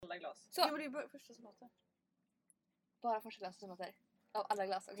glas. Så. Ja, men det är bara första som låter. Bara första glaset som låter. Av alla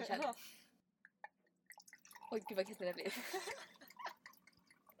glas. Okej, kör. Ja. Oj, gud vad kissnödig det blir.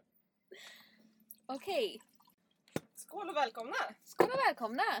 Okej. Skål och välkomna! Skål och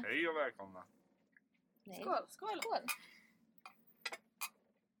välkomna! Hej och välkomna. Nej. Skål, skål! Skål.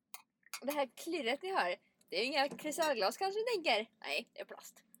 Och det här klirret ni hör, det är inga kristallglas kanske ni tänker. Nej, det är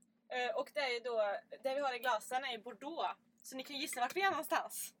plast. Och det är ju då, det vi har i glasen är ju Bordeaux. Så ni kan gissa vart vi är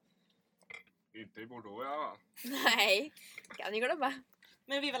någonstans. Inte i Bordeaux i alla fall. Nej, kan ni glömma.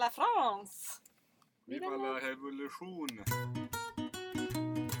 Men viva la France! Viva la revolution!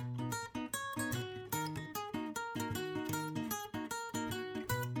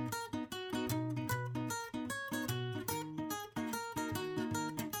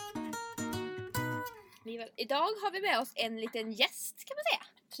 Idag har vi med oss en liten gäst kan man säga.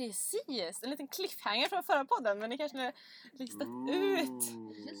 Precis, en liten cliffhanger från förra podden. Men ni kanske har listat ut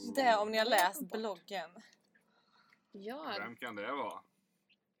Ooh. det om ni har läst bloggen. Ja, Vem kan det vara?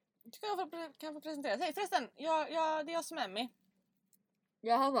 Kan få presentera sig. Förresten, det är jag som är Emmy.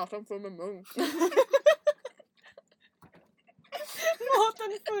 jag har varit full med mun.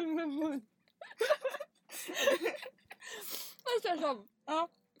 Maten är full med mun. Ja,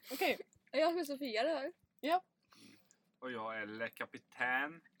 Okej. jag heter Sofia det här. Ja. Och jag är Le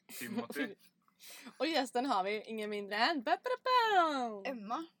Capitaine Timothy. Och gästen har vi ingen mindre än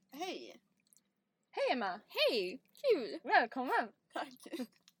Emma, hej! Hej Emma! Hej, kul! Välkommen! Tack!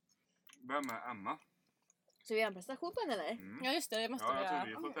 Vem är Emma? Så vi har en presentation på henne eller? Mm. Ja just det måste Ja, vi jag göra.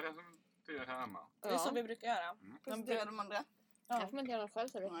 tror vi får presentera Emma. Det är så vi brukar göra. Presentera de andra? Jag får inte göra något själv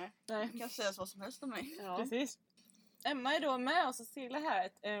så du. Nej, Nej. du kan säga vad som helst om mig. Ja. Precis. Emma är då med oss och seglar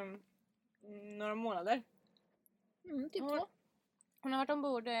här några månader. Typ Hon- 2. Hon har varit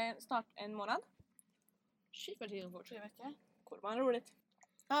ombord snart en månad. Shit vad tiden går. 3 veckor. Coolt, vad roligt.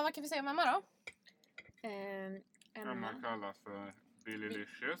 Ja, vad kan vi säga om Emma då? Emma Emma, kallas för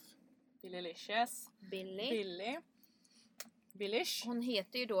Billylicious. Billylicious. Billy. Billish. Hon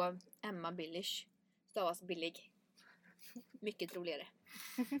heter ju då Emma Billish. Stavas billig. Mycket roligare.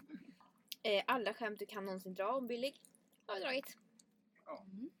 Alla skämt du kan någonsin dra om billig har jag dragit.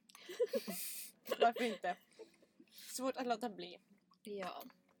 Varför inte? Svårt att låta bli. Ja,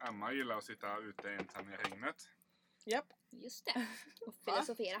 Emma gillar att sitta ute ensam i regnet. Japp. just det. Och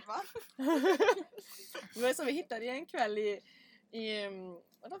filosofera. Va? Det var som vi hittade en kväll i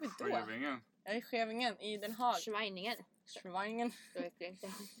vad var vi då? Skevingen. Ja, i Skevingen i Den Haag. Schweiningen. Schweiningen. Jag vet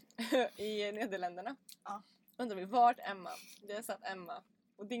inte. I Nederländerna. Ja. Undrar vi vart Emma. Där satt Emma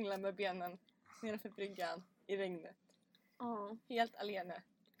och dinglade med benen nedanför bryggan i regnet. Ja, Helt alene.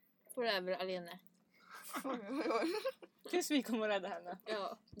 forever alene. Oj, oj, oj. Tills vi kom och räddade henne.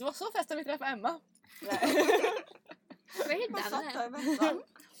 Ja. Det var så fest när vi träffade Emma. Nej. Vad heter Man satt där han? och väntade.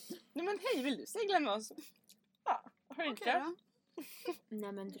 Nej men hej, vill du segla med oss? Ja, varför inte? Okej då.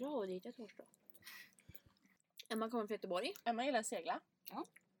 Nej men dra dit ett årsdag. Emma kommer från Göteborg. Emma gillar att segla. Ja.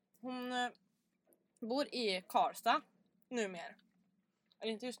 Hon bor i Karlstad numera.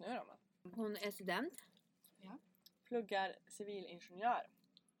 Eller inte just nu då, men Hon är student. pluggar civilingenjör.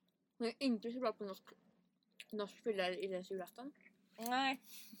 Hon är inte så bra på norsk fylla i den julafton. Nej,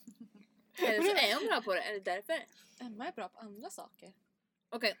 Eller så är hon bra på det, är det därför? Emma är bra på andra saker.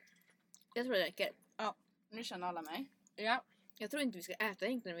 Okej, jag tror det räcker. Nu känner alla mig. Ja, Jag tror inte vi ska äta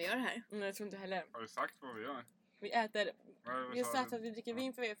egentligen när vi gör det här. men jag tror inte heller. Har du sagt vad vi gör? Vi äter, Vad vi har sa sagt du? att vi dricker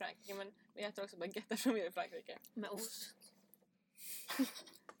vin för vi är i Frankrike, men vi äter också baguetter som vi är i Frankrike. Med ost.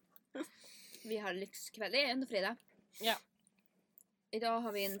 Vi har lyxkväll, det är ändå fredag. Ja, Idag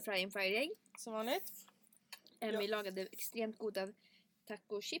har vi en Frying Friday. som vanligt. Emmy lagade extremt goda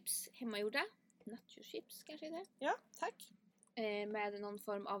taco-chips hemmagjorda. Nacho-chips kanske det är. Ja, tack. Med någon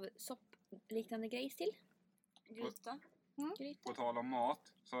form av soppliknande grejs till. Gryta. Gryta. På tal om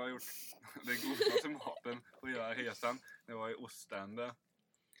mat så har jag gjort den godaste maten på hela resan. Det var i Ostende.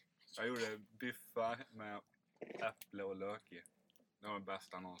 Jag gjorde biffar med äpple och lök i. Det var det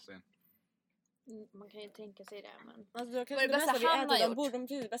bästa någonsin. Man kan ju tänka sig det, men... Alltså, det Vad är det bästa vi han har äter, de gjort? borde de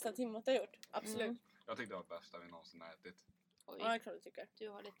precis bästa Timothy har gjort. Absolut. Mm. Jag tyckte det var det bästa vi någonsin har ätit. Oj, Ja, det är klart du tycker. du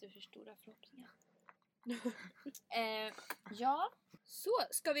har lite för stora förhoppningar. Ja, så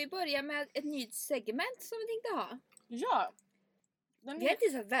ska vi börja med ett nytt segment som vi tänkte ha. Ja. Den Vi har inte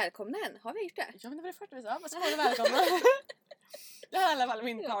sagt välkomna än, har vi gjort det? Ja, men det var det första vi sa. Vad skål och välkomna. Det här är i alla fall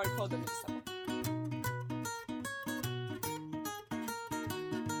min powerpodd.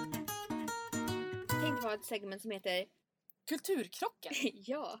 Jag tänkte ha ett segment som heter Kulturkrocken.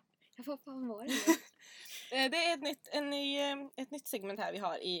 ja, vad fan var det? Det är ett nytt segment här vi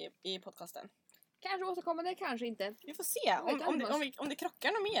har i podcasten. Kanske återkommande, kanske inte. Vi får se om det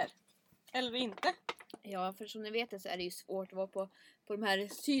krockar något mer. Eller inte. Ja, för som ni vet så är det ju svårt att vara på de här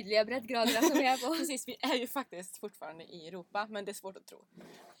sydliga breddgraderna som vi är på. Precis, vi är ju faktiskt fortfarande i Europa, men det är svårt att tro.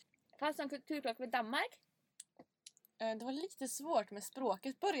 Fanns det en kulturkrock med Danmark? Det var lite svårt med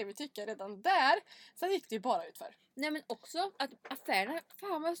språket, började vi tycka redan där. Sen gick det ju bara utför. Nej, men också att affärerna,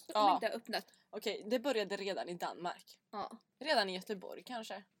 fan vad de Ja. inte har öppnat. Okej, det började redan i Danmark. Ja. Redan i Göteborg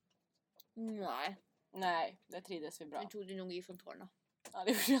kanske. Nej, Nej, det trivdes vi bra. jag tog det nog ifrån tårna. Ja,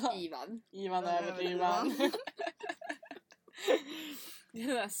 det gjorde jag. Ivan. Ivan Ja, överdrivan. Det är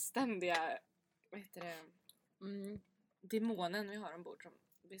den där ständiga, vad heter det, demonen vi har ombord som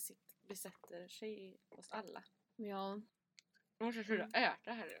besätter sig hos alla. Ja. Jag måste sluta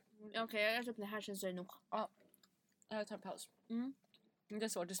äta här. Okej, jag äter upp det här sen så är det nog. Jag tar en paus. Mm. Det är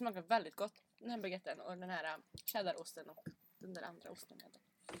svårt, det smakar väldigt gott. Den här baguetten och den här cheddarosten och den där andra osten.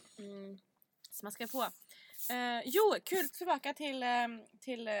 Smaska på. Jo, kul tillbaka till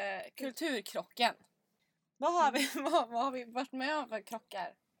kulturkrocken. Vad har vi varit med om för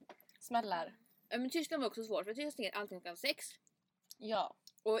krockar? Smällar? Men Tyskland var också svårt för Tyskland stänger allting klockan 6 Ja.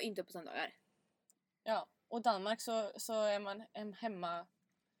 och inte på söndagar. Ja. Och Danmark så är man hemma.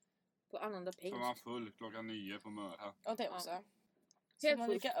 På annandag Så pingst. var man full klockan 9 på Mörha. Och det också. Helt Så man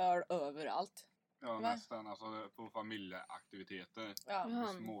fullt. dricker öl överallt. Ja, Va? nästan. Alltså på familjeaktiviteter. Ja.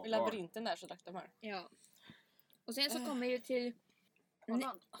 Jaha. Små I labyrinten där så drack de här. Ja. Och sen så kommer vi till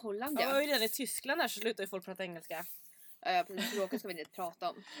Holland. Holland, Ja, ja. och redan i Tyskland där så slutar ju folk prata engelska. Ja, precis. Språket ska vi inte prata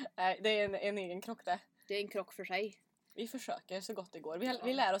om. Nej, det är en egen krock det. Det är en krock för sig. Vi försöker så gott det går.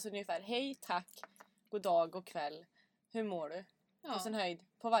 Vi lär oss ungefär hej, tack, god dag, god kväll. Hur mår du? Ja. På sin höjd.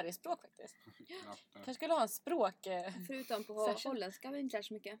 På varje språk faktiskt. Kanske skulle ha en språk... Förutom på Session. holländska har vi inte lärt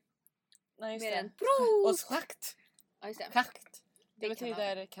så mycket. Nej, just Mer det. än prost! Och schakt. Ja, just det. Schakt. Det Det kan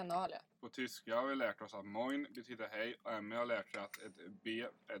betyder kanal, ja. På tyska har vi lärt oss att moin betyder hej och Emmy har lärt sig att ett B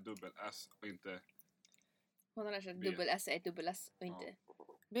är dubbel S och inte... Hon har lärt sig att B. dubbel S är ett dubbel S och inte...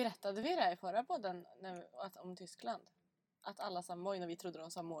 Berättade vi det i förra podden om Tyskland? Att alla sa moin och vi trodde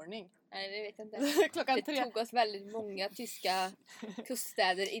de sa morning. Nej, det vet jag inte. Klockan Det 3. tog oss väldigt många tyska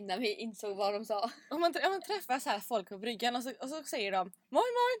kuststäder innan vi insåg vad de sa. Om man träffar så här folk på bryggan och så säger de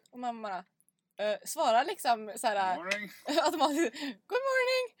moin moin och man bara svarar liksom så här Morning. automatiskt good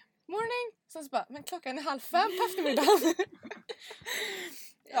morning. Så bara, men klockan är 4:30 på eftermiddagen.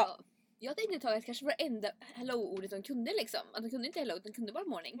 Ja. Jag tänkte ta att kanske varenda hello-ordet de kunde liksom. Att de kunde inte hello, de kunde bara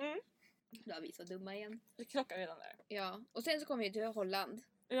morning. Mm. Då var vi så dumma igen. Det krockar redan där. Ja, och sen så kom vi till Holland.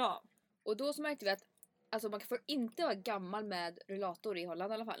 Ja. Och då så märkte vi att alltså, man får inte vara gammal med rullator i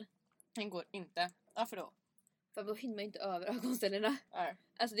Holland i alla fall. Den går inte. Varför då? För då hinner man inte över ögonställena. Nej.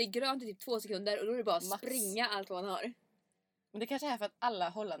 Alltså det är grönt i typ 2 sekunder och då är det bara att Max. springa allt vad man har. Men det kanske är för att alla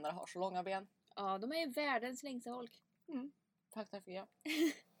holländare har så långa ben. Ja, de är ju världens längsta folk. Fakta för jag.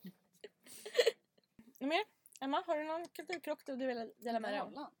 Något mer? Emma, har du någon kulturkrock du vill dela med dig om?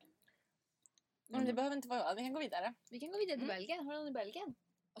 Holland. Men det behöver inte vara jag, vi kan gå vidare. Vi kan gå vidare till Belgien. Har du någon i Belgien?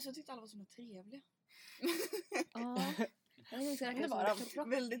 Alltså jag tyckte alla var så trevliga. Ja. Jag vet inte, Det var de. krock.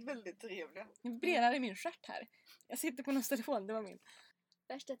 Väldigt, väldigt trevliga. Nu brinner i min stjärt här. Jag sitter på någons telefon, det var min.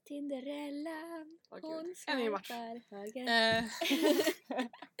 Värsta Tinderellan. Åh, gud. Hon En ny match. swipar höger.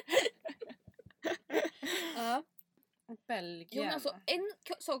 Ja. Belgien. Jo, men alltså, en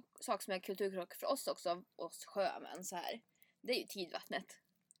sak som är kulturkrock för oss också, oss sjömän så här. Det är ju tidvattnet.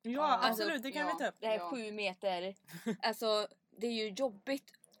 Ja, Alltså, absolut, det kan ja. vi ta upp. Det här är Ja. 7 meter. Alltså, det är ju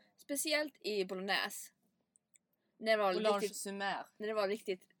jobbigt. Speciellt i Bolognäs. När det var Boulange riktigt, Sumer. när det var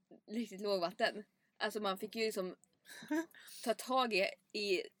riktigt lågvatten. Alltså man fick ju liksom ta tag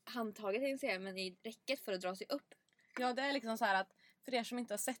i handtaget, tänkte jag säga, men i räcket för att dra sig upp. Ja, det är liksom så här att för er som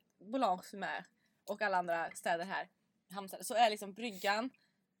inte har sett Boulange Sumer och alla andra städer här, hamnstäder, så är liksom bryggan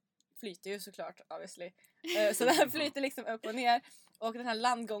flyter ju såklart, obviously. Så den här flyter liksom upp och ner. Och den här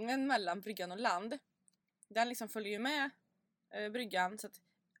landgången mellan bryggan och land, den liksom följer ju med bryggan. Så att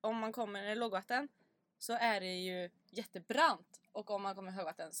om man kommer när det är lågvatten så är det ju jättebrant. Och om man kommer i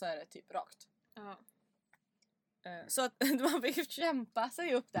högvatten så är det typ rakt. Ja. Så att man fick kämpa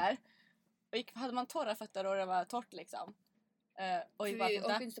sig upp där. Och hade man torra fötter och det var torrt liksom. Och gick bara Vi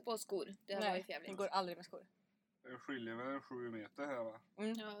fota. orkar inte på skor. Det var ju Nej, för det jävligt. går aldrig med skor. Det skiljer väl 7 meter här va?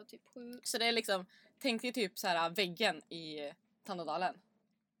 Ja, typ 7. Så det är liksom, tänk dig typ så här väggen i Tandådalen.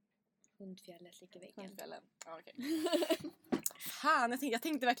 Hundfjället ligger i väggen. Hundfjällen. Ja, okej. Fan, jag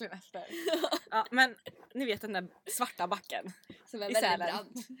tänkte verkligen efter. Ja, men ni vet den där svarta backen. Som är I väldigt Sälen.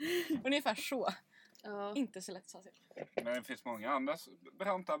 brant. Ungefär så. Ja. Inte så lätt att ta sig. Men det finns många andra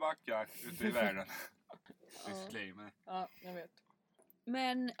branta backar ute i världen. Ja. Disclaimer. Ja, jag vet.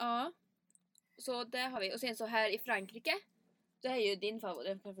 Men ja. Så det har vi. Och sen så här i Frankrike. Det här är ju din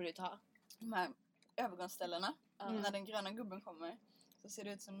favorit, det får du ta. De här övergångsställena. Mm. När den gröna gubben kommer så ser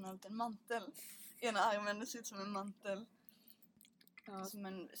det ut som en liten mantel. Ena armen det ser ut som en mantel. Ja. Som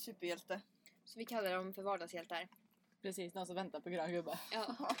en superhjälte. Så vi kallar dem för vardagshjältar. Precis, någon som väntar på grön gubbe.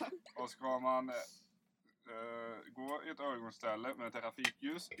 Ja. Och ska man gå i ett övergångsställe med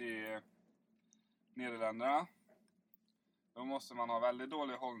trafikljus i Nederländerna, då måste man ha väldigt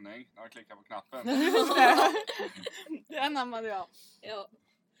dålig hållning när man klickar på knappen. Det anammade jag. Ja.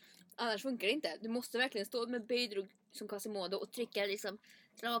 Annars funkar det inte. Du måste verkligen stå med böjd rygg som Quasimodo och trycka liksom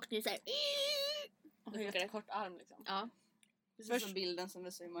rakt ner såhär. Och har ett kort arm liksom. Ja. Precis som bilden som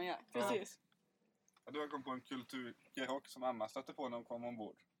visar hur man gör. Precis. Ja, du har kommit på en kulturkrock som Emma stötte på när hon kom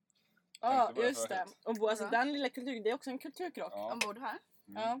ombord. Ja, Tänkte bara just det. förut. Och alltså, den lilla kulturen, det är också en kulturkrock. Ja. Ombord här?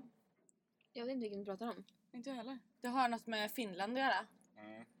 Ja. Jag vet inte vilken du pratar om. Inte jag heller. Det har något med Finland att göra.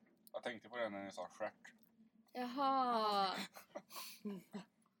 Mm. Jag tänkte på det när ni sa stjärt. Jaha.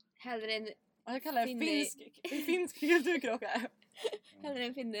 Hellre en, Och jag kallar det Finne- finsk kulturkrock här. hellre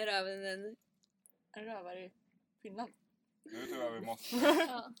en finne i röven än En rövare i Finland. Nu tror jag vi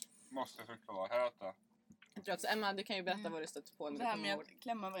ja. måste förklara detta. Jag tror också, Emma, du kan ju berätta vad du stötte på när Det du här kom med ombord. att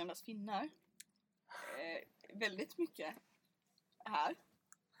klämma varandras finnar. Väldigt mycket här.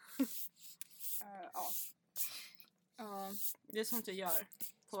 Ja. Ja, det är sånt jag gör.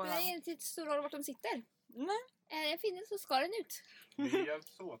 På Spelar det inte så stor roll vart de sitter? Nej, Är det en finne så ska den ut. Vi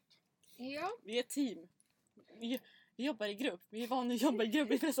hjälps åt. Ja. vi är ett team. Vi jobbar i grupp. Vi är vana att jobba i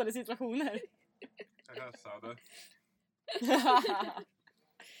grupp i pressade situationer. Rösade.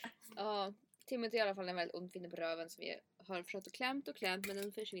 Ja. Timothy har i alla fall en väldigt ond finne på röven som vi har försökt att klämt men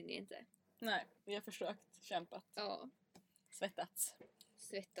den försvinner inte. Nej, vi har försökt, kämpat, Ja. svettats.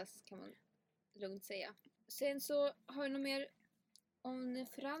 Svettas kan man lugnt säga. Sen så har vi nog mer om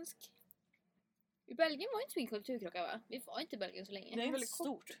fransk. I Belgien var inte så mycket kulturkrockar va? Vi var inte i Belgien så länge. Det är väldigt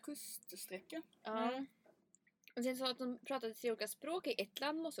stort. kort kuststräcka. Ja. Mm. Och sen så att de pratade 3 olika språk i ett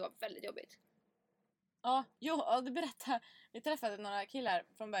land måste vara väldigt jobbigt. Ja, ja, du berättar. Vi träffade några killar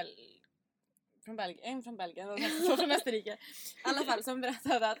från Belgien, en från Belgien och två från Österrike. I alla fall som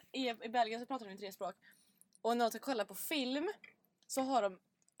berättade att i Belgien så pratar de 3 språk. Och när de ska kolla på film så har de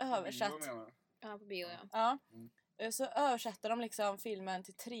översatt. Bio menar jag. Ja, på bio ja. Ja. Mm. Så översätter de liksom filmen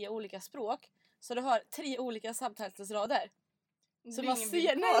till 3 olika språk. Så du har 3 olika subtitlesrader. Så man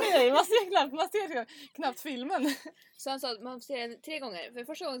ser, nej, man ser knappt filmen. Så han sa att man ser den 3 gånger. För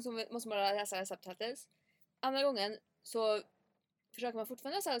första gången så måste man läsa subtitles. Andra gången så försöker man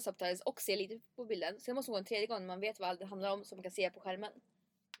fortfarande läsa subtitles och se lite på bilden. Sen måste man gå en 3:e gång när man vet vad det handlar om så man kan se på skärmen.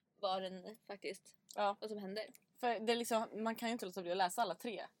 Vad den faktiskt, Ja. vad som händer. För det är liksom, man kan ju inte låta bli att läsa alla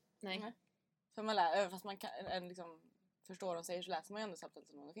 3. Nej. Nej. För man även fast man kan liksom förstå vad de säger så läser man ju ändå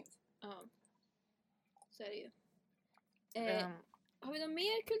subtitles om det finns. Ja. Så är det ju. Ehm, Har vi någon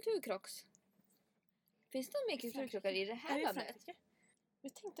mer kulturkrocks? Finns det någon mer kulturkrockar i det är här det landet? Frankrike? Vi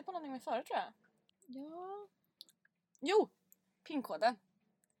tänkte på någonting med förut tror jag. Ja. Jo! Pinkoden.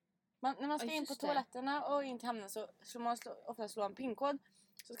 När man ska Ja, in på just det. toaletterna och in till hamnen så slår man ofta slå en pinkod.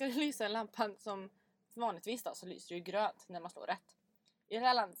 Så ska det lysa en lampa som vanligtvis då, så lyser det ju grönt när man slår rätt. I det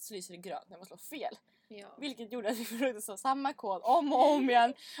här landet så lyser det grönt när man slår fel. Ja. Vilket gjorde att vi försökte slå samma kod om och om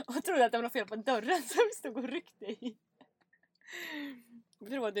igen. Och trodde att det var något fel på dörren som vi stod och ryckte i. Vi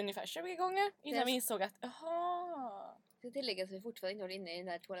provade ungefär 20 gånger innan vi insåg att jaha. Det ska tilläggas att vi fortfarande inte var inne i den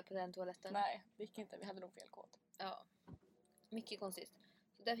där på den toaletten. Nej, det gick inte. Vi hade nog fel kod. Ja. Mycket konstigt.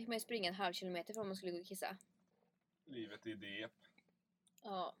 Så där fick man ju springa en halv kilometer för om man skulle gå och kissa. Livet i det.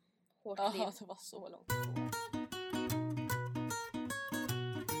 Ja. Hårt Ja, liv. det var så långt ifrån.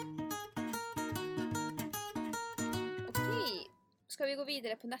 Okej. Ska vi gå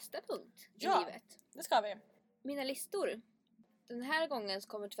vidare på nästa punkt i Ja. livet? Det ska vi. Mina listor. Den här gången så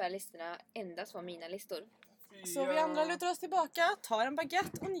kommer tyvärr listorna endast vara mina listor. Så vi andra lutar oss tillbaka, tar en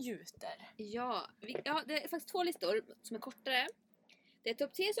baguette och njuter. Ja, det är faktiskt 2 listor som är kortare. Det är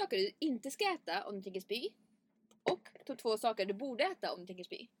topp 3 saker du inte ska äta om du tänker spy. Och topp 2 saker du borde äta om du tänker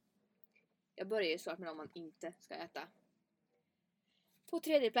spy. Jag börjar ju såklart med dem man inte ska äta. På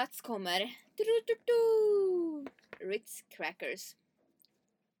 3:e plats kommer Ritz Crackers.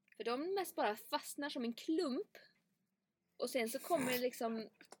 För de mest bara fastnar som en klump. Och sen så kommer det liksom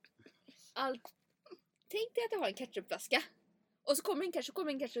allt. Tänk dig att jag har en ketchupflaska. Och så kommer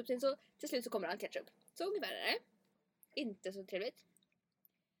en ketchup, sen så till slut så kommer all ketchup. Så ungefär är det. Inte så trevligt.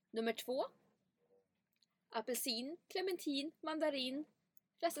 Nummer 2. Apelsin, clementin, mandarin.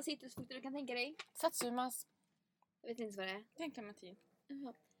 Flesta citrusfrukter du kan tänka dig. Satsumas. Jag vet inte vad det är. Det är en clementin.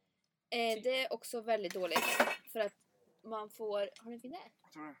 Jaha. Det är också väldigt dåligt. För att man får... Har du en finne?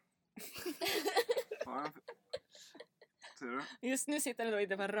 Jag tror det. Ja, ser du? Just nu sitter den då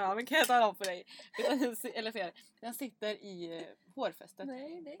inte på röven kan jag tala om för dig. Utan eller för er. Den sitter i hårfästet.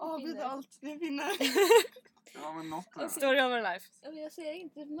 Nej, det är Avbryt inget allt, vi vinner. Ja, men något där. Story of our life. Jag ser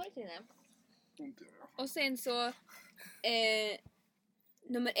inte mörkt inne. Inte jag. Och sen så...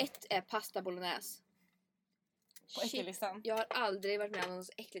 nummer 1 är pasta bolognese. På äckellistan. Jag har aldrig varit med om något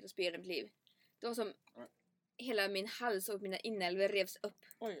så äckligt att spy i mitt liv. Det var som hela min hals och mina inälvor revs upp.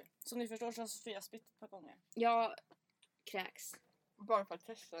 Oj. Som ni förstår så har Sofia spytt ett par gånger. Jag kräks. Bara för att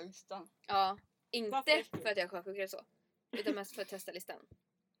testa listan. Ja, inte Varför? för att jag är sjösjuk eller så. Utan mest för att testa listan.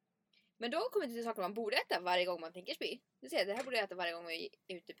 Men då kommer det till saker man borde äta varje gång man tänker spy. Det vill säga, det här borde jag äta varje gång vi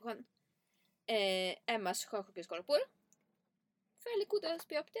är ute på sjön. Emmas sjösjukeskorpor. Väldigt goda att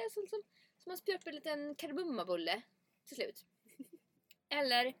spy upp. Det är som man spyr upp en liten kardemummabulle till slut.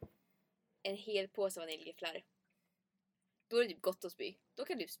 Eller en hel påse vaniljgifflar. Då är det typ gott att spy. Då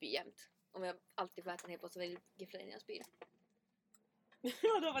kan du spy jämt. Om jag alltid får äta en hel påse vaniljgifflar innan jag spyr.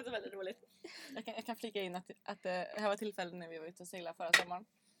 Ja, det var faktiskt väldigt roligt. Jag kan flika in att det här var tillfället när vi var ute och seglade förra sommaren.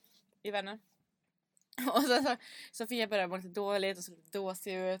 I Vänern. Och så Sofia började må lite dåligt och så lite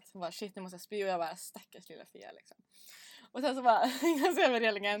dåsig ut. Hon bara shit nu måste jag spy och jag bara stackars lilla Fia liksom. Och sen så bara jag ser över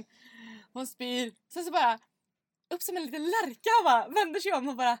relingen. Hon spyr. Sen så bara upp som en liten lärka och bara vänder sig om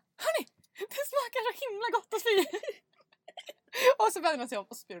och bara hörni det smakar så himla gott att spy. Och så vänder hon sig om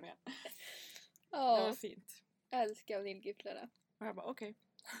och spyr ner. Det var Ja, fint. jag älskar vaniljgifflarna. Och jag bara okej.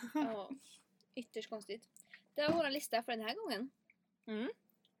 Ja, ytterst konstigt. Det var vår lista för den här gången. Mm.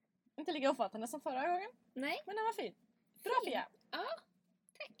 Inte lika omfattande som förra gången. Nej, Men den var fin. Bra Fia. ja,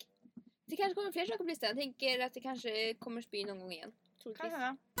 tack. Det kanske kommer fler saker på listan. Jag tänker att det kanske kommer spy någon gång igen. Troligtvis. Kan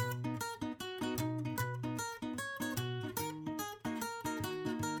hända.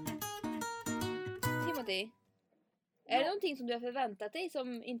 Timothy, är det någonting som du har förväntat dig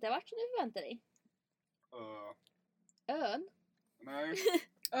som inte har varit som du förväntade dig? Ön? Nej,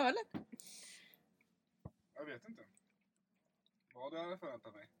 Ölet. jag vet inte. Vad jag hade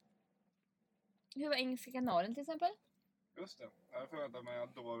förväntat mig. Hur var Engelska kanalen till exempel? Just det. Jag hade förväntat mig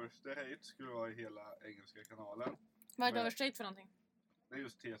att Dover Strait skulle vara i hela Engelska kanalen. Vad är Dover Strait för någonting? Det är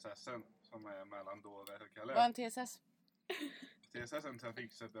just TSSen som är mellan Dover och Vad är Calais. en TSS? TSS är en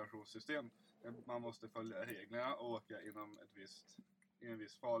trafikseparationssysteem. Man måste följa reglerna och åka inom i en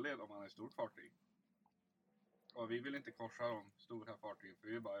viss farled om man är ett stort fartyg. Och vi vill inte korsa de stora fartygen för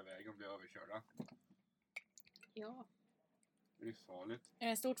vi är bara iväg och blir överkörda. Ja. Livsfarligt.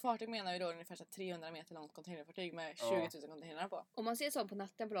 Ett stort fartyg menar vi då ungefär så 300 meter långt containerfartyg med 20 000 containrar på. Om man ser så på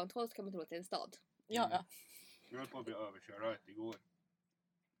natten på långt håll så kan man tro att det är en stad. Ja. Vi höll på att bli överkörda igår.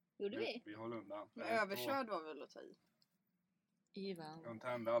 Gjorde vi? Vi höll undan. Men överkörd var väl att ta i. Ivan. De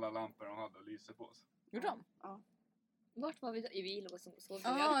tände alla lampor de hade och lyste på oss. Gjorde de? Ja. Vart var vi då? Vi låg och sov.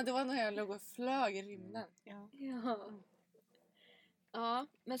 Ja, det var när jag låg och flög i rymden. Ja. Ja. Ja,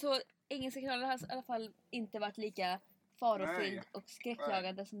 men så Engelska kanalen har i alla fall inte varit lika farofylld Nej. och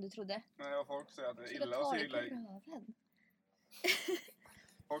skräckjagande som du trodde. Men jag folk säger att det är Skulle illa ta att dig segla på i... röven.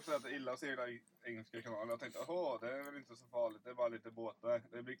 Folk säger att det är illa att segla i Engelska kanalen. Jag tänkte, det är väl inte så farligt. Det är bara lite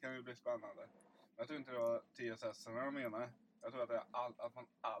båtar. Kan ju bli spännande. Jag tror inte det var TSS-erna de menar. Jag tror att det är att man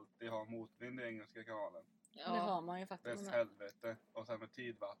alltid har motvind i Engelska kanalen. Det har man ju Det är faktiskt. ett helvete. Och sen med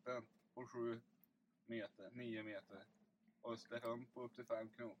tidvatten på 7 meter, 9 meter. Och ström på upp till 5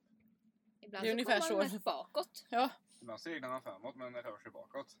 knop. Ibland Det är så ungefär kommer man så. mest bakåt. Ja, Ibland seglar man framåt men det rör sig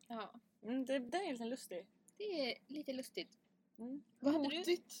bakåt. Ja, den är lite lustig. det är lite lustigt. Mm. Vad hade du?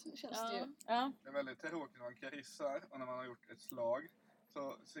 Motigt känns det Ja. ju. Ja. Det är väldigt tråkigt när man karissar och när man har gjort ett slag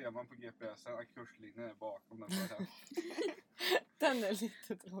så ser man på GPSen att kurslinjen är bakom den förra. Den är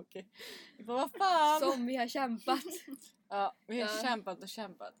lite tråkig. Vad fan? Som vi har kämpat. Ja, vi har Ja. kämpat och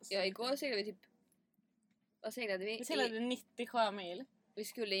kämpat. Ja, igår seglade vi typ... Vad seglade vi? Vi seglade 90 sjömil. Vi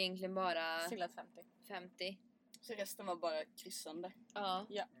skulle egentligen bara Seglat 50. 50. Så resten var bara kryssande. Ja.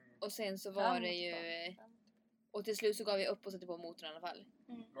 Ja. Och sen så var det ju... Och till slut så gav vi upp och satte på motorn i alla fall.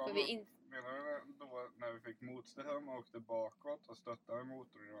 För vi Menar du då när vi fick motström och åkte bakåt och stöttade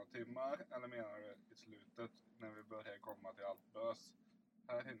motorn i några timmar? Eller menar du i slutet när vi började komma till allt bös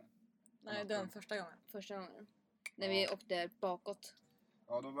här inne? Nej, den första gången. första gången. När vi åkte bakåt.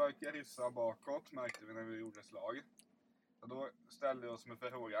 Ja, då började jag rissa bakåt märkte vi när vi gjorde slag. Och då ställde vi oss med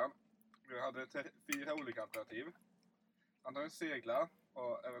frågan. Vi hade 4 olika alternativ. Antingen segla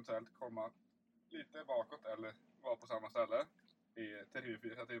och eventuellt komma lite bakåt eller vara på samma ställe i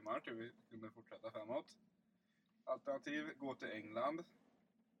 3-4 timmar till vi kunde fortsätta framåt. Alternativ gå till England.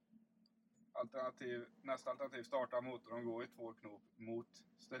 Nästa alternativ starta motorn och gå i 2 knop mot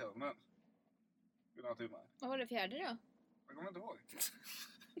strömmen. I några timmar. Vad var det fjärde då? Jag kommer inte ihåg.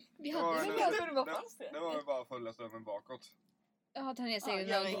 Vi Det hade var, ju det- bara... det var fast det. det var ju bara följa strömmen bakåt. Ja, ta ner Ja, seglen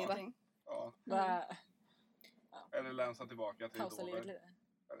gör och hoppa. ingenting. Ja. Bara Eller länsa tillbaka till pausa livet Dover. lite.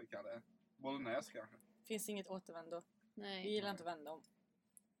 Eller kan det. Bollnäs kanske. Finns inget återvändo. Vi Nej, gillar inte att vända om.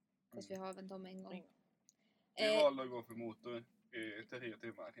 fast vi har vänt om en gång. En gång. Vi Eh, valde att gå för motor i 3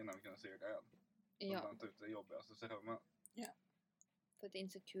 timmar innan vi kunde segla igen. ja, Och ta ut det jobbigaste strömmen. för att det är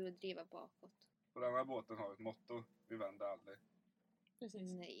inte så kul att driva bakåt. På den här båten har vi ett motto. Vi vänder aldrig.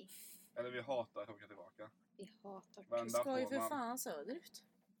 Precis. Nej, Eller vi hatar att åka tillbaka. vi hatar det. Vi Vända ska ju får för man. fan söderut.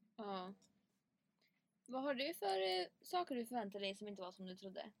 Ja. Vad har du för saker du förväntade dig som inte var som du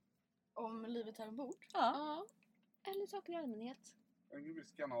trodde? Om livet här ombord. Ja. Ja. Eller saker i allmänhet. En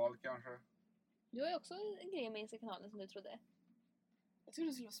viss kanal kanske. Du har ju också en grej med Engelska kanalen som du trodde. Jag trodde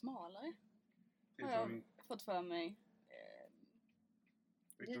det skulle vara smalare. Typ Har som, jag fått för mig.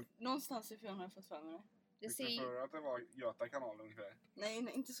 fick du, Någonstans ifrån har jag fått för mig det. Det fick du ser... för att det var Göta kanal ungefär? Nej,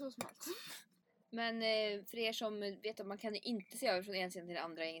 inte så smalt. Men för er som vet att man kan ju inte se över från en sidan till den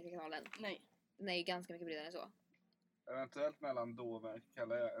andra i Engelska kanalen. Nej. Den är ju ganska mycket bredare än så. Eventuellt mellan Dover och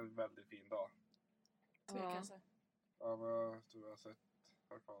Calais en väldigt fin dag. Ja. Kanske. Ja, men jag tror jag har sett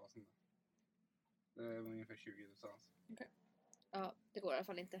hört talas om det. Det är ungefär 20 distans. Ja, det går i alla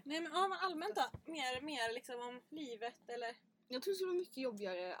fall inte. Nej men, ja, men allmänt då. Mer liksom om livet eller... Jag tror det skulle vara mycket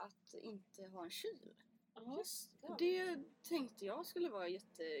jobbigare att inte ha en kyl. Just Det tänkte jag skulle vara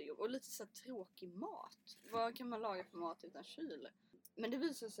jättejobbigt. Och lite så här tråkig mat. Vad kan man laga för mat utan kyl? Men det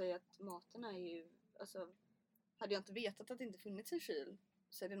visar sig att maten är ju... Alltså, hade jag inte vetat att det inte funnits en kyl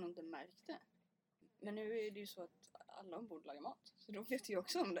så hade jag nog inte märkt det. Men nu är det ju så att alla ombord lagar mat. Så då vet jag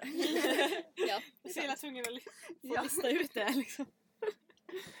också om det. Ja, Jag är så hela tvungen att få Ja. lista ut det liksom.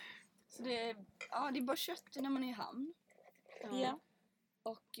 Så det är bara kött när man är i hamn. Ja.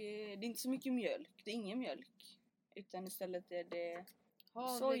 Och det är inte så mycket mjölk. Det är ingen mjölk. Utan istället är det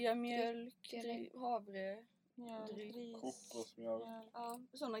Havre, sojamjölk, dryck, havre, Ja, Dryck. ris, Kokosmjölk, mjölk, ja,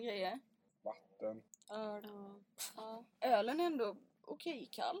 sådana grejer. vatten. öl. Ja. Ja. Ölen är ändå okej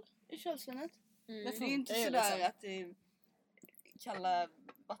kall i kölsvinet. Mm. Det Det är ju inte funkar ju sådär liksom. att det är kalla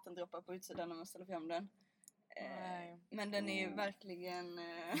vattendroppar på utsidan när man ställer fram den. Nej. Men den är ju Oh. verkligen...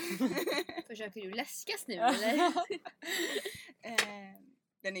 Försöker du läskas nu eller?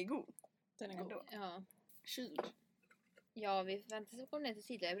 den är god. Den är god. Ändå. Ja. Kyld. Ja, vi förväntar oss att komma ner till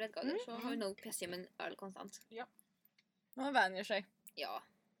sydliga breddgrader så har vi nog pressat med en öl konstant. Man vänjer sig. Ja.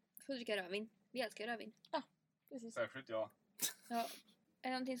 Får dricka rödvin. Vi älskar rödvin. Precis. Särskilt jag. Ja. Är det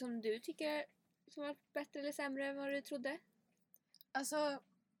någonting som du tycker som var bättre eller sämre än vad du trodde? Alltså,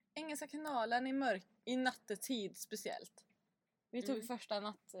 Engelska kanalen i i nattetid speciellt. Vi tog Mm. första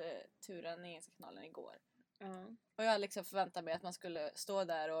natturen i Engelska kanalen igår. Ja. Och jag liksom förväntade mig att man skulle stå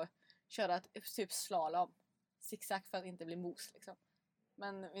där och köra typ slalom. Zigzag för att inte bli mos liksom.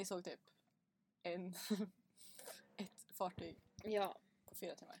 Men vi såg typ ett fartyg Ja. på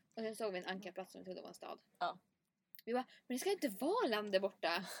 4 timmar. Och sen såg vi en ankarplats som vi trodde var en stad. Ja. Vi bara, men det ska inte vara land där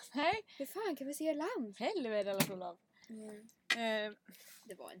borta. Nej, Hur fan kan vi se land? helvete alla Olav.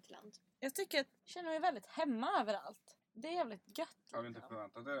 Det var inte land. Jag tycker att jag känner mig väldigt hemma överallt. Det är jävligt gött. Har vi inte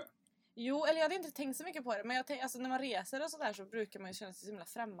förväntat det? Jo, eller jag hade inte tänkt så mycket på det. Men alltså, när man reser och sådär så brukar man ju känna sig så himla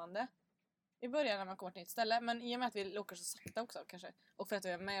främmande. I början när man kommer till ett nytt ställe. Men i och med att vi åker så sakta också kanske. Och för att vi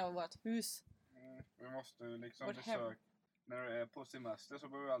är med och vårt hus. Vi måste ju liksom Vårt hem. besöka... När du är på semester så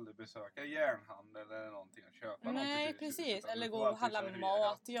behöver du aldrig besöka järnhandel eller någonting och köpa Nej, någonting till huset, precis. utan Eller du gå får och alltid handla servera.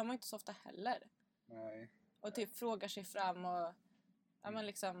 mat. Det gör man ju inte så ofta heller. Nej. Och typ frågar sig fram och ja, men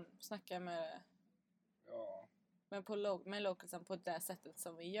liksom snackar med Ja. med localsen på det sättet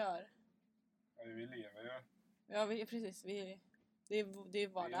som vi gör. Ja, vi lever ju. Ja, precis. Det är Vi är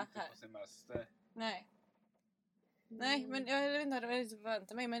vardag inte här. på semester. Nej. Nej, men jag vet inte vad jag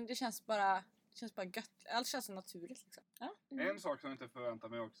förväntar mig. Men det känns bara gött. Allt känns så naturligt liksom. Ja. En sak som jag inte förväntar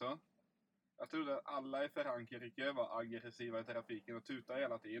mig också. Jag trodde att alla i Frankrike var aggressiva i trafiken och tutade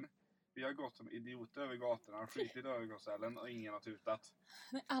hela tiden. Vi har gått som idioter över gatorna, skitit i övergångsställen och ingen har tutat.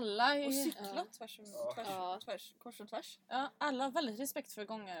 Nej, alla Och är... cyklat Ja. kors och tvärs. Ja, alla har väldigt respekt för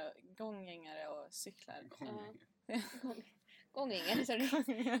gånggängare och cyklar. Gångingen, sa du.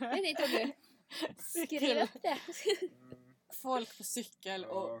 Nej, det tog du. Skriv upp det. Mm, Folk på cykel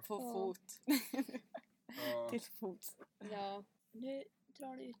och på Ja. fot. ja. Till fots. Ja, nu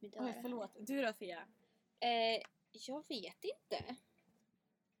drar du ut mitt Oj, öra. förlåt. Du då, Fia? Jag vet inte.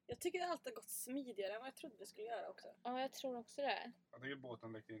 Jag tycker att allt har gått smidigare än vad jag trodde det skulle göra också. Ja, jag tror också det. Jag tycker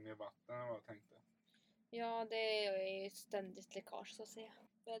båten läckte in i vatten än vad jag tänkte. Ja, det är ju ständigt läckage så att säga.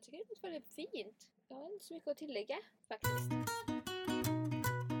 Men jag tycker det är väldigt fint. Jag har inte så mycket att tillägga faktiskt.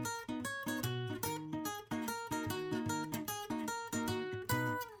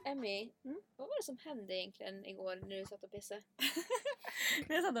 Emmy, vad var det som hände egentligen igår när du satt och pissade?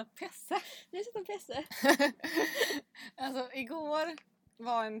 Jag satt och pessade. När du satt och pissade? Alltså igår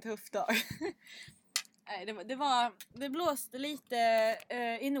var en tuff dag. Nej, det blåste lite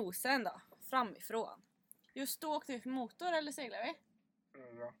i nosen då, framifrån. Just då åkte vi för motor, eller seglade vi?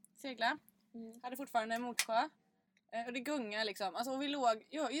 Ja. Segla. Hade fortfarande en motsjö. Och det gungade liksom. Alltså vi låg,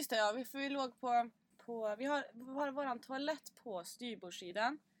 ja just det, ja, vi låg på vi har våran toalett på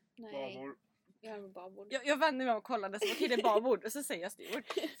styrbordssidan. Nej, Babord. vi har en babord. Jag vände mig om och kollade, så okej det är babord, och så säger jag styrbord.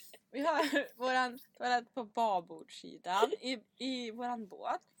 Vi har våran toalett på babordssidan i våran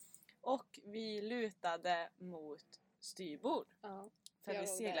båt. Och vi lutade mot styrbord. Ja. För Jag vi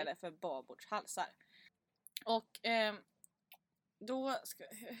låg seglade för babords halsar. Och då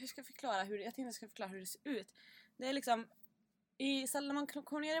hur ska jag förklara jag tänkte jag ska förklara hur det ser ut. Det är liksom när man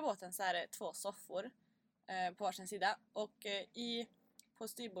kommer ner i båten så är det 2 soffor på varsin sida. Och på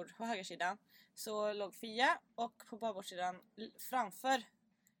styrbord på högersidan så låg Fia, och på babordssidan framför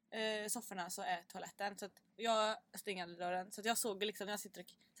sofforna så är toaletten. Så att jag stängde dörren, så att jag såg liksom när jag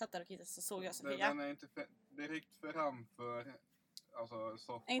satt där och kissade, så såg jag Sofia. Den är inte direkt framför, alltså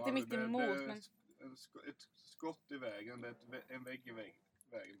soffan. Inte mitt emot, det är men ett skott i vägen, det är en vägg i väggen.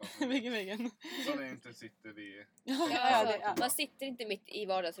 väggen. Så det inte sitter vid... Man sitter inte mitt i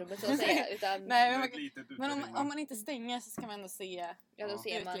vardagsrummet så att säga, utan Nej, det är ett litet men utrymme. om man inte stänger så ska man ändå se ja, då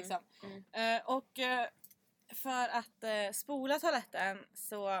ser ut man. liksom. För att spola toaletten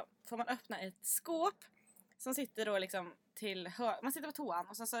så får man öppna ett skåp som sitter då liksom man sitter på toan,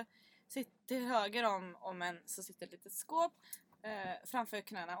 och sen så till höger om en så sitter ett litet skåp framför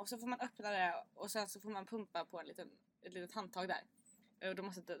knäna, och så får man öppna det, och sen så får man pumpa på ett litet handtag där. Och då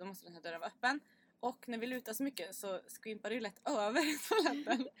måste den här dörren vara öppen. Och när vi lutar så mycket så skvimpar det ju lätt över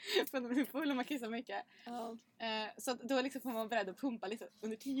toaletten. För att man blir full och man kissar mycket. Ja. Så då liksom får man vara beredd att pumpa lite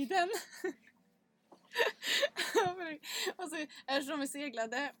under tiden. Och så eftersom vi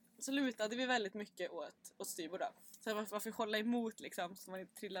seglade så lutade vi väldigt mycket åt styrbord då. Så varför hålla emot liksom, så man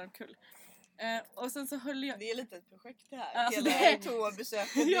inte trillar omkull. Och sen så höll jag... Det är lite ett projekt det här. Alltså, Hela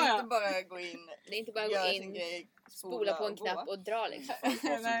toabesöket. Det är Ja. inte bara gå in, Det är inte bara att göra gå sin in, grej, spola på en och gå. knapp och dra liksom. Och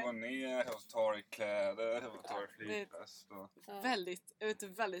så Nej. gå ner och ta i kläder och ta i flytväst. Ja. Ett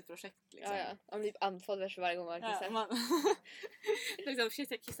väldigt projekt liksom. Ja. Man blir andfådd varje gång man kissar. Ja, man... liksom,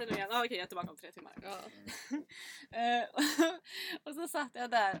 shit, jag kissar nu igen. Okej, jag är tillbaka om 3 timmar. Ja. Och så satt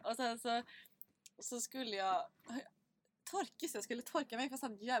jag där, och sen så skulle jag skulle torka mig, för jag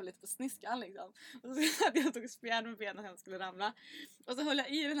satt jävligt på sniskan liksom. Och så satt jag och tog spjärn med benen när jag skulle ramla. Och så höll jag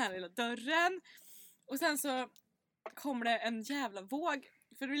i den här lilla dörren. Och sen så kommer det en jävla våg.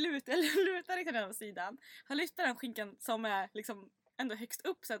 För vi lutar liksom den på sidan. Han lyfter den skinkan som är liksom ändå högst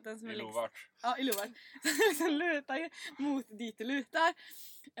upp. Så att den som är I lovart. Ja, i lovart. Så jag liksom lutar mot dit det lutar.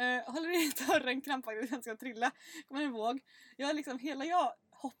 Håller i dörren krampaktigt, den ska trilla. Kommer en våg. Jag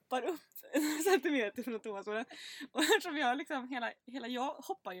hoppar upp en centimeter från toastolen. Och eftersom jag liksom, hela jag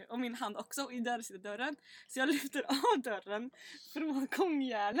hoppar ju, och min hand också, och i där sitter dörren. Så jag lyfter av dörren från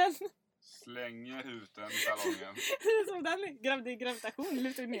gångjärnen. Slänger ut den i salongen. Som den gravitation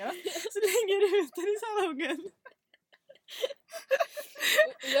lyfter neråt. Slänger ut den i salongen.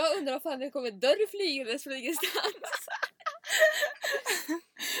 Och jag undrar om fan det kommer dörr flygandes från ingenstans.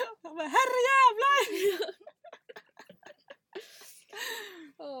 Jag bara, herrejävlar!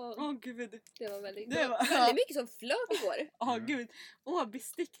 Åh gud. Det var väldigt mycket som flög igår. Gud.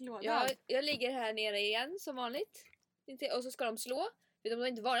 Besticklådan. Jag ligger här nere igen som vanligt. Och så ska de slå. De har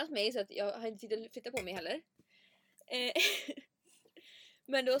inte varnat mig så att jag har inte tid att flytta på mig heller.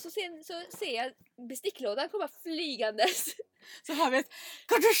 Men då så ser jag besticklådan komma flygandes. Så har vi ett...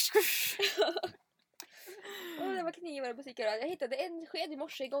 Och det var knivar och bestickor. Jag hittade en sked i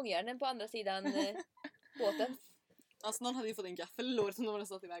morse i gångjärnen på andra sidan båten. Alltså någon hade ju fått en gaffel i låret som de hade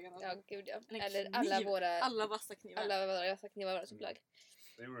stått i vägen. Alltså. Ja, gud ja. Eller Alla vassa knivar. Alla vassa knivar som flög.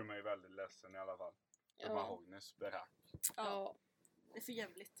 Det gjorde mig väldigt ledsen i alla fall. Det var Magnus barack. Ja. Det är för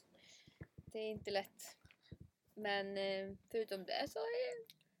jävligt. Det är inte lätt. Men förutom det så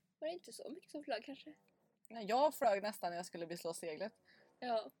var det inte så mycket som flög kanske. Nej, jag flög nästan när jag skulle beslå seglet.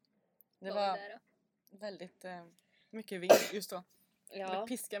 Ja. Det Vad var det då? väldigt mycket vind just då. Ja. Det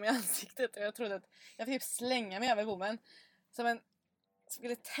piskade mig i ansiktet, och jag trodde att jag fick slänga mig över bommen. Som en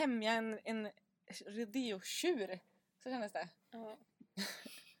skulle tämja en rodeo-tjur. Så kändes det. Ja.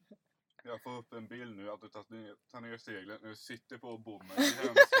 Jag får upp en bild nu att du tar ner seglet när du sitter på bommen i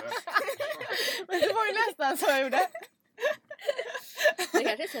hemsö. Men det var ju nästan så jag gjorde. Det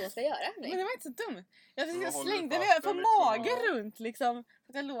kanske är så man ska göra. Men det var inte så dumt. Jag håller slängde fast mig på den liksom, magen runt liksom.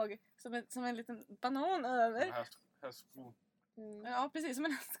 Så att jag låg som en liten banan över. Här Ja, precis som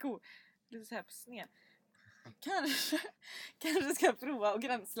en sko. Lite så här på sned. Kanske ska jag prova att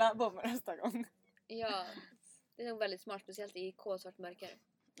gränsla bomber nästa gång. Ja, det är nog väldigt smart, speciellt i kolsvart mörker.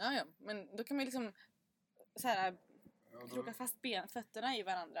 Ja, men då kan man ju liksom så här Ja, kroka fast fötterna i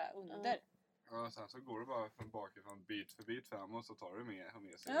varandra under. ja, sen så går du bara från bakifrån bit för bit framåt så tar du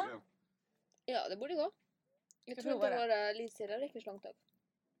med sig Ja. det. Ja, det borde gå. Jag Ska tror prova inte det. våra lidsedlar räcker så långt upp.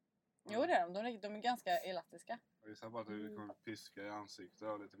 Jo, det är de är ganska elastiska. Jag gissar bara att du kommer piska i ansiktet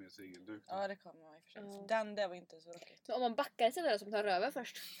och lite mer singelduk. Ja, det kommer man i och för sig. Ja. Så den där var inte så rockigt. Men om man backar sig där som tar röven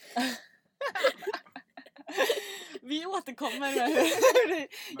först. Vi återkommer med hur det...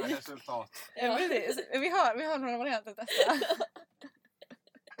 Med resultat. Ja. Precis. Vi har några varianter att testa.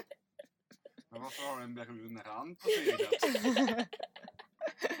 Men varför har du en brun rand på tyget?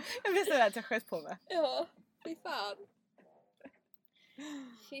 Jag visste det att jag sköt på mig. Ja, fy fan.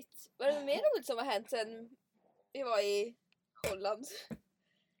 Shit. Vad är det mer roligt som har hänt sen vi var i Holland?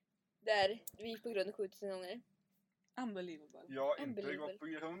 Där vi gick på grund 7000 gånger. Unbelievable. Jag har inte Unbelievable. gått på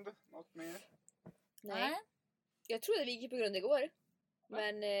grund. Något mer? Nej. Jag trodde vi gick på grund igår.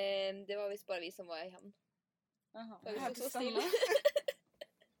 Men det var visst bara vi som var i hamn. Jaha. För vi Här stod så till still.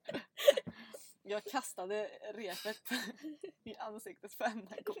 Jag kastade repet i ansiktet på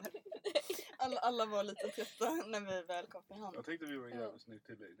henne igår. Alla var lite trötta när vi väl kom i hamn. Jag tyckte vi var en jävligt snygg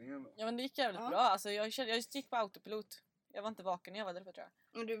tillläggning ändå. Ja, men det gick jävligt Ja. bra. Alltså, jag gick på autopilot. Jag var inte vaken när jag var där uppe, tror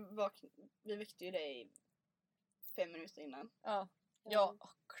jag. Men vi väckte ju dig 5 minuter innan. Ja. Jag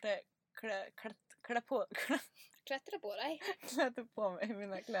Klättra på dig. klädde på mig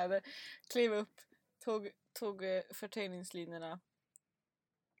mina kläder. Klev upp. Tog förtöjningslinorna.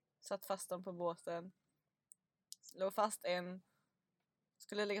 Satt fast dem på båten. Låg fast en.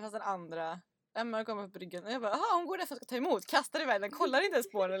 Skulle lägga fast den andra. Emma kom upp på bryggan och jag bara, hon går där för att ska ta emot. Kastar iväg den, kollar inte ens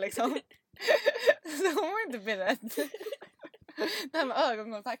på den liksom. Så hon var inte beredd. Det här med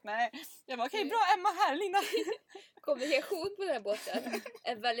ögonkontakt, nej. Jag bara, okej, bra Emma här, Lina. Kommunikation på den här båten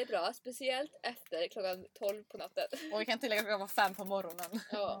är väldigt bra. Speciellt efter klockan 12 på natten. Och vi kan tillägga att klockan var 5 på morgonen.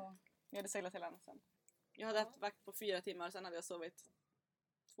 Ja. Jag hade seglat hela natten. Jag hade haft vakt på 4 timmar, sen hade jag sovit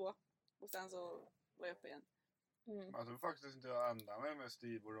 2. Och sen så var jag uppe igen. Mm. Jag tror faktiskt inte jag ändrar mig med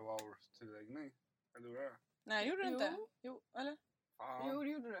Stibor och Vaur-tilläggning. Eller hur är det? Nej, gjorde du Jo. inte? Jo, eller? Fan. Jo, det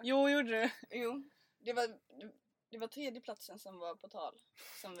gjorde du. Jo, gjorde du. Jo, det var tredje platsen som var på tal.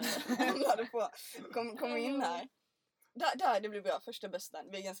 Som vi hamnade på. Kom in här. Där, det blir bra. Första bästa.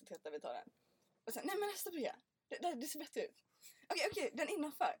 Vi är ganska trötta, vi tar den. Och sen, nej men nästa brygga. Det ser bättre ut. Okej, den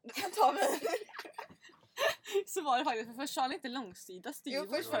innanför. Den tar vi. Så var det faktiskt, för först sa han inte långsida styr. Jo,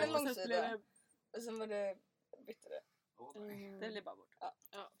 först var det och sen långsida. blev det- Och sen var det bittre. Det blev bara bort.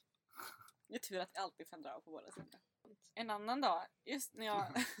 Ja. Det är tur att jag alltid kan dra på båda sidor. En annan dag, just när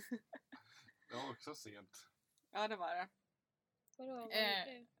jag... Det var också sent. Ja, det var det. Vadå? Vad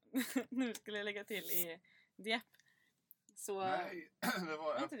Eh. gjorde du? Nu skulle jag lägga till i Dieppe. Så... Nej, det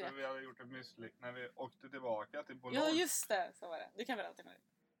var Inte efter det. vi hade gjort en misslyck. När vi åkte tillbaka till Ja, Boulogne. just det. Så var det. Du kan berätta nu.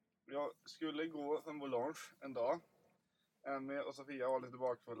 Jag skulle gå från Boulogne en dag. Emmy och Sofia var lite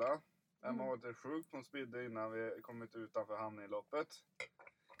bakfulla. Emma var lite sjuk, hon spydde innan vi kommit utanför hamninloppet.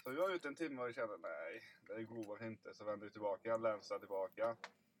 Så vi var ute en timme och vi kände nej, det går inte. Så vände vi tillbaka, länsade tillbaka.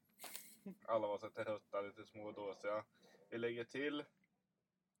 Alla var så trötta, lite smådåsiga. Vi lägger till.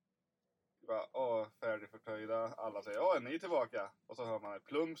 Vi bara, färdigförtöjda. Alla säger, är ni tillbaka? Och så hör man ett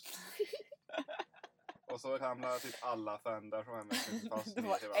plums. Och så ramlar typ alla fänder som Emma sitter fast Det ner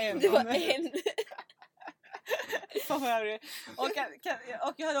var i vattnet. en. Det var en. Fan, vad jag blev-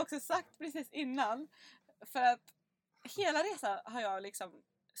 och jag hade också sagt precis innan, för att hela resan har jag liksom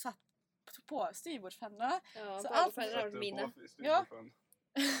satt på styrbordfänderna. Ja, Så bara allt- för Sätter att på mina. styrbordssjön.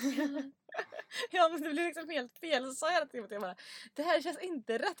 Ja, men det blir liksom helt fel. Så sa jag hela tiden till bara, det här känns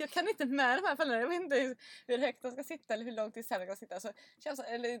inte rätt. Jag kan inte med de här fällorna. Jag vet inte hur högt de ska sitta eller hur långt isär de ska sitta. Så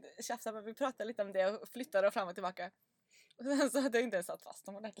tjafsade, men vi pratade lite om det och flyttade fram och tillbaka. Och sen så hade jag inte ens satt fast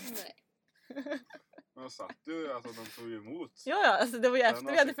dem ordentligt. Nej. Men de satt ju, alltså de tog ju emot. Ja, alltså det var ju Sen efter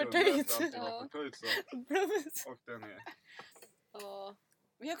några vi hade sekunder förtöjt. efter allting var Ja. förtöjt så Blums. åkte jag ner. Ja.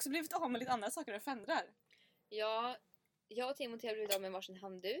 Vi har också blivit av med lite andra saker än fändrar. Ja, jag och Timothy har blivit av med varsin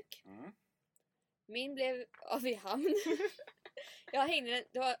handduk. Mm. Min blev av i hamn. Jag hängde,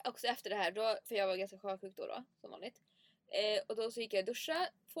 det var också efter det här, då, för jag var ganska sjösjuk då, som vanligt. Och då så gick jag och duscha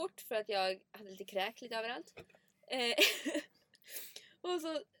fort för att jag hade lite kräk lite överallt. Och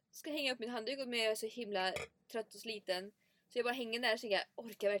så ska jag hänga upp min handduk och jag är så himla trött och sliten. Så jag bara hänger där och tänker jag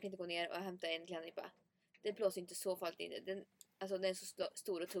orkar verkligen inte gå ner och hämta en klädnypa. Den blåser inte så farligt in. Den är så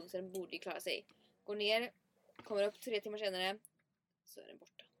stor och tung så den borde ju klara sig. Går ner, kommer upp 3 timmar senare så är den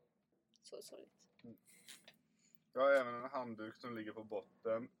borta. Så sorgligt. Jag har även en handduk som ligger på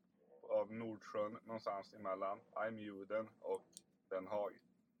botten av Nordsjön någonstans emellan Juden och Den Haag.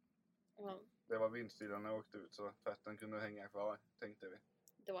 Ja, Det var vindstilen när jag åkte ut så tvätten kunde hänga kvar, tänkte vi.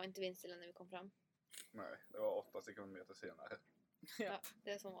 det var inte vindstilla när vi kom fram. Nej, det var 8 sekundmeter senare. Ja,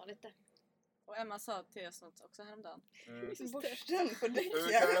 det är som vanligt det. Och Emma sa till oss något också häromdagen. Mm. Borsten på däcken.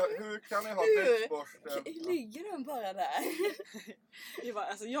 Hur kan ni ha Hur? däcksborsten? Ligger den bara där? Vi bara,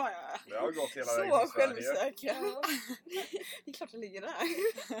 alltså ja. Det har gått hela Så vägen till Sverige. självsäkra. Ja, Det är klart den ligger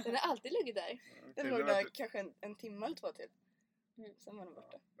där. den har alltid legat där. Mm, Den till låg och med- där kanske en timme eller 2 till. Mm. Sen var den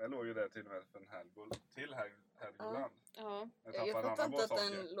borta. Den låg ju där till och med för en till Helgoland. Ja, Den Jag tappade fattar annan inte att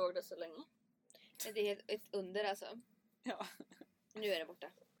saker. den låg där så länge. det är ett under alltså. Ja. Nu är det borta.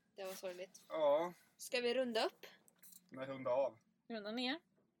 Det var sorgligt. Ja, Ska vi runda upp? med hunda av. Runda ner.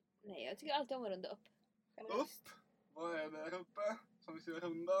 Nej, jag tycker alltid om att runda upp. Upp! Vad är det där uppe som vi ska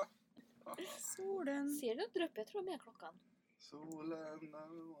runda? Solen. Ser du inte där uppe? Jag tror med klockan. Solen är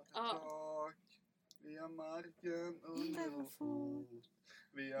vårt Ja. tak. Vi har marken under vår fot.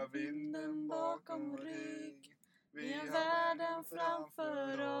 Vi har vinden bakom vår rygg. Vi har världen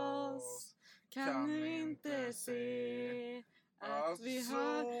framför oss. Kan du inte se att vi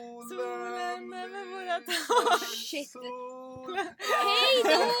har solen över våra tak? Shit. Sol. Hej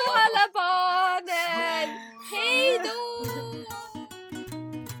då alla barn!